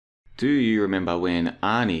Do you remember when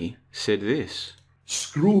Arnie said this?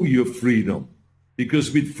 Screw your freedom,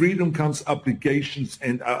 because with freedom comes obligations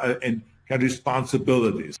and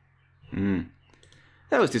responsibilities.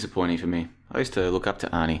 That was disappointing for me. I used to look up to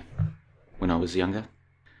Arnie when I was younger.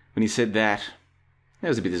 When he said that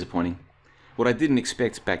was a bit disappointing. What I didn't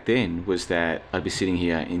expect back then was that I'd be sitting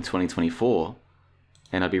here in 2024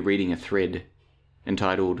 and I'd be reading a thread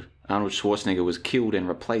entitled Arnold Schwarzenegger was killed and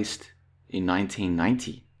replaced in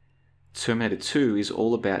 1990. Terminator 2 is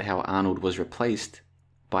all about how Arnold was replaced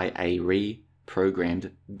by a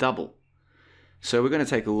reprogrammed double. So we're going to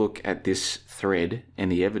take a look at this thread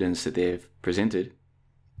and the evidence that they've presented,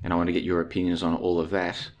 and I want to get your opinions on all of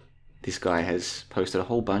that. This guy has posted a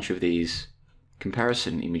whole bunch of these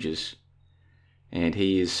comparison images, and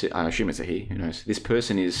he is, I assume it's a he, who knows, this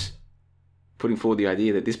person is putting forward the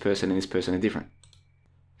idea that this person and this person are different.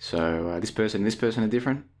 So this person and this person are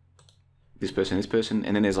different, this person,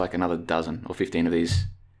 and then there's like another dozen or 15 of these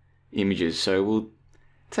images. So we'll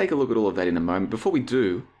take a look at all of that in a moment. Before we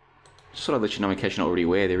do, just sort of let you know, in case you're not already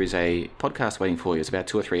aware, there is a podcast waiting for you. It's about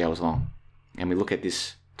 2 or 3 hours long, and we look at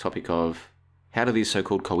this topic of how do these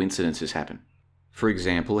so-called coincidences happen? For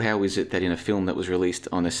example, how is it that in a film that was released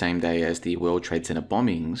on the same day as the World Trade Center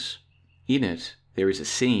bombings, in it there is a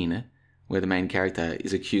scene where the main character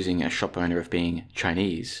is accusing a shop owner of being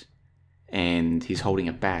Chinese, and he's holding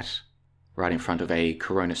a bat right in front of a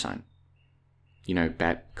Corona sign. You know,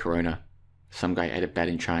 bat, Corona. Some guy ate a bat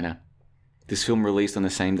in China. This film released on the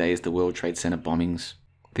same day as the World Trade Center bombings.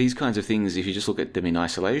 These kinds of things, if you just look at them in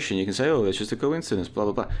isolation, you can say, oh, it's just a coincidence, blah,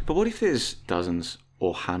 blah, blah. But what if there's dozens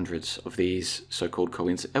or hundreds of these so-called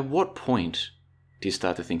coincidences? At what point do you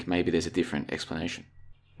start to think maybe there's a different explanation?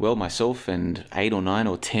 Well, myself and 8 or 9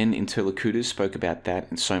 or 10 interlocutors spoke about that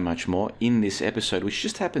and so much more in this episode, which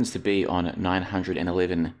just happens to be on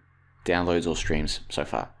 911 downloads or streams so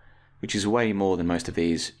far, which is way more than most of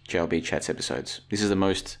these JLB Chats episodes. This is the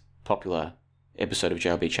most popular episode of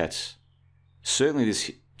JLB Chats, certainly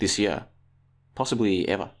this year, possibly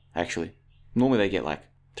ever, actually. Normally they get like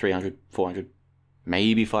 300, 400,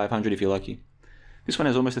 maybe 500 if you're lucky. This one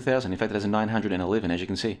has almost 1,000. In fact, it has a 911, as you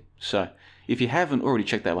can see. So, if you haven't already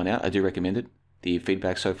checked that one out, I do recommend it. The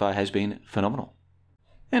feedback so far has been phenomenal.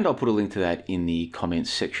 And I'll put a link to that in the comments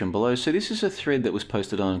section below. So this is a thread that was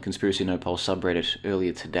posted on conspiracyNOPOL subreddit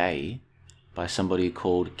earlier today by somebody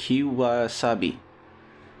called Kiwasabi.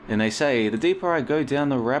 And they say, the deeper I go down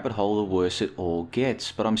the rabbit hole, the worse it all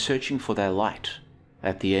gets, but I'm searching for that light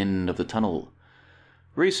at the end of the tunnel.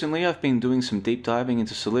 Recently, I've been doing some deep diving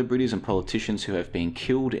into celebrities and politicians who have been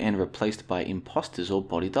killed and replaced by imposters or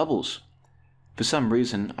body doubles. For some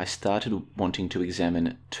reason, I started wanting to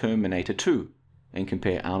examine Terminator 2 and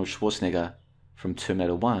compare Arnold Schwarzenegger from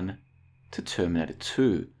Terminator 1 to Terminator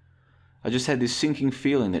 2. I just had this sinking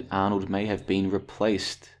feeling that Arnold may have been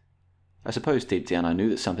replaced. I suppose deep down I knew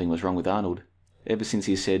that something was wrong with Arnold, ever since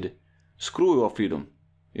he said, "Screw your freedom,"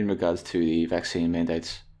 in regards to the vaccine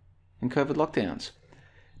mandates and COVID lockdowns.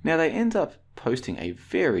 Now they end up posting a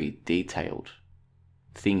very detailed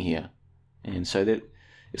thing here, and so that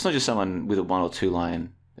it's not just someone with a 1 or 2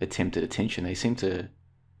 line attempt at attention. They seem to,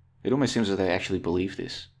 it almost seems as though they actually believe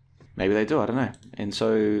this. Maybe they do, I don't know. And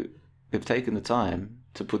so they've taken the time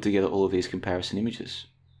to put together all of these comparison images.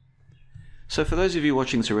 So for those of you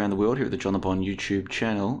watching this around the world here at the John the Bond YouTube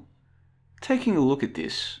channel, taking a look at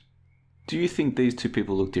this, do you think these two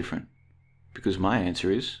people look different? Because my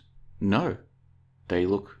answer is no. They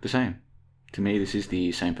look the same. To me, this is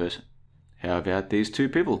the same person. How about these two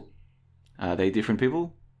people? Are they different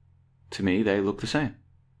people? To me, they look the same.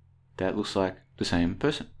 That looks like the same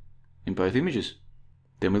person in both images.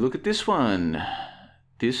 Then we look at this one.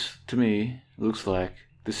 This, to me, looks like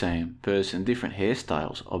the same person. Different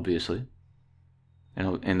hairstyles, obviously.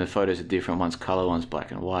 And the photos are different. One's color, one's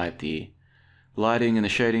black and white. The lighting and the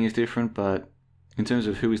shading is different, but in terms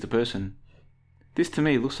of who is the person, this to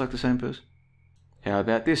me looks like the same person. How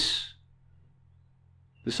about this?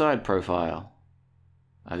 The side profile.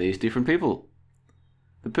 Are these different people?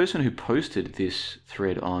 The person who posted this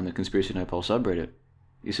thread on the conspiracyNOPOL subreddit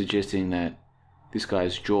is suggesting that this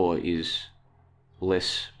guy's jaw is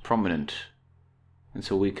less prominent.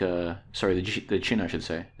 It's a weaker, sorry, the chin I should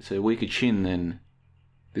say. It's a weaker chin than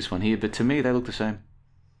this one here, but to me they look the same.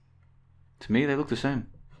 To me they look the same.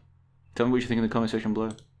 Tell me what you think in the comment section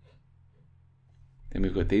below. Then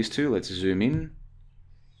we've got these two, let's zoom in.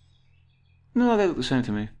 No, they look the same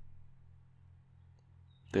to me.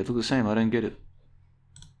 They look the same, I don't get it.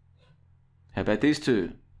 How about these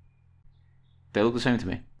two? They look the same to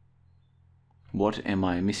me. What am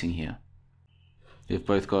I missing here? They've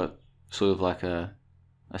both got sort of like a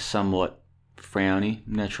somewhat frowny,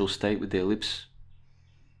 natural state with their lips.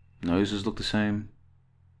 Noses look the same.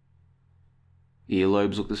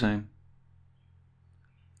 Earlobes look the same.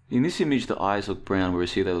 In this image, the eyes look brown,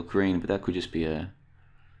 whereas here they look green, but that could just be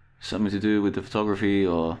something to do with the photography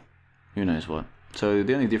or who knows what. So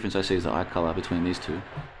the only difference I see is the eye colour between these two.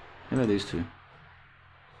 How about these two?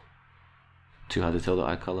 Too hard to tell the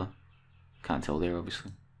eye colour. Can't tell there,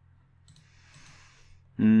 obviously.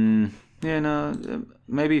 Yeah, no,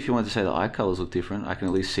 maybe if you want to say the eye colours look different, I can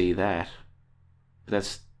at least see that.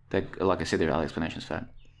 But like I said, there are other explanations for that.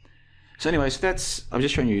 So anyways, I'm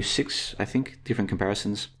just showing you 6, I think, different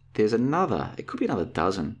comparisons. There's it could be another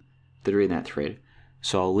dozen that are in that thread.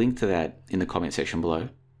 So I'll link to that in the comment section below.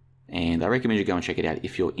 And I recommend you go and check it out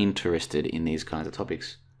if you're interested in these kinds of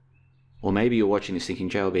topics. Or maybe you're watching this thinking,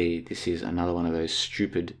 JLB, this is another one of those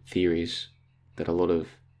stupid theories that a lot of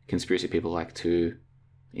conspiracy people like to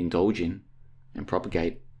indulge in and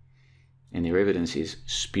propagate. And their evidence is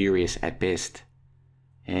spurious at best.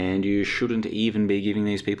 And you shouldn't even be giving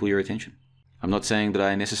these people your attention. I'm not saying that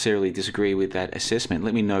I necessarily disagree with that assessment.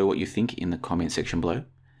 Let me know what you think in the comment section below.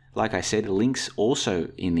 Like I said, links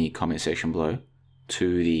also in the comment section below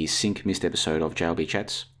to the sync missed episode of JLB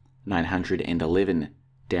Chats. 911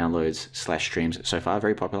 downloads/streams so far.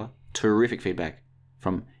 Very popular. Terrific feedback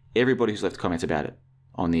from everybody who's left comments about it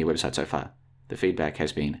on the website so far. The feedback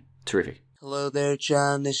has been terrific. Hello there,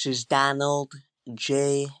 John. This is Donald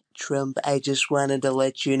J. Trump. I just wanted to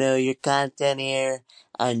let you know your content here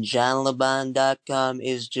on johnlebon.com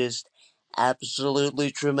is just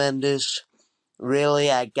absolutely tremendous.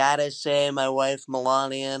 Really, I gotta say, my wife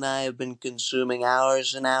Melania and I have been consuming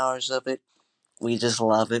hours and hours of it. We just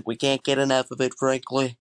love it. We can't get enough of it, frankly.